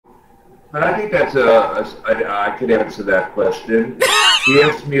But I think that's I could answer that question. He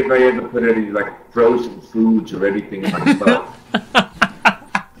asked me if I ever put any like frozen foods or anything in my mouth.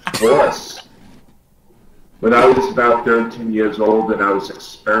 Of course. When I was about 13 years old and I was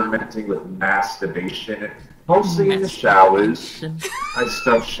experimenting with masturbation, mostly in the showers, I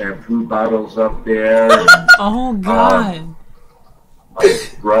stuffed shampoo bottles up there. And, oh God! I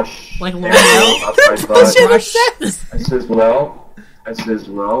brush like L'Oreal up my butt. Brush. I says,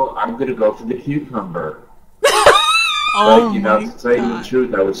 well, I'm gonna go for the cucumber. Oh but, you know, to tell you the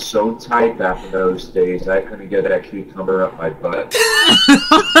truth, I was so tight back in those days, I couldn't get that cucumber up my butt.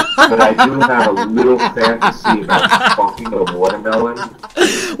 But I do have a little fantasy about fucking a watermelon.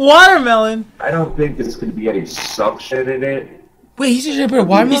 Watermelon? I don't think there's gonna be any suction in it. Wait, he said put a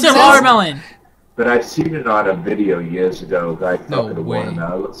watermelon? He said watermelon. But I've seen it on a video years ago, a guy No fucking a way.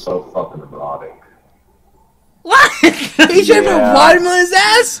 watermelon. It looks so fucking erotic. What? He said put a watermelon in his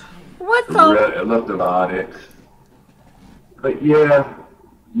ass? What the? It looked erotic. But yeah,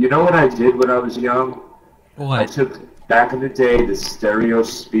 you know what I did when I was young? What? I took, back in the day, the stereo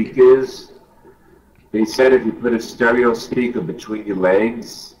speakers. They said if you put a stereo speaker between your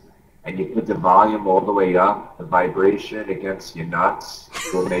legs and you put the volume all the way up, the vibration against your nuts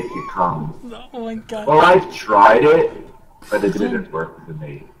will make you come. Oh my God. Well, I tried it, but it didn't work for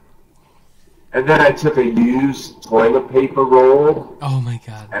me. And then I took a used toilet paper roll. Oh my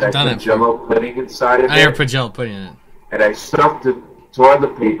God. And I put Jello pudding inside of it. I never put Jello pudding in it. And I stuffed the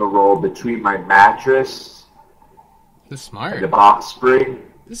toilet paper roll between my mattress This is smart. and the box spring.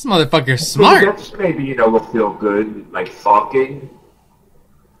 This motherfucker's smart. That's maybe, you know, would feel good, like fucking.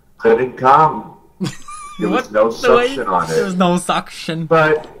 Couldn't come. There was no suction on There was it. no suction.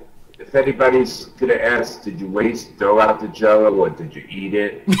 But if anybody's gonna ask, did you waste dough out the Jello or did you eat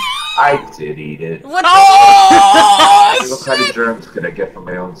it? I did eat it. What? Oh! What kind of germs could I get from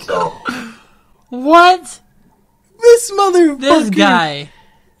my own self? What? This motherfucker. This guy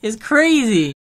is crazy.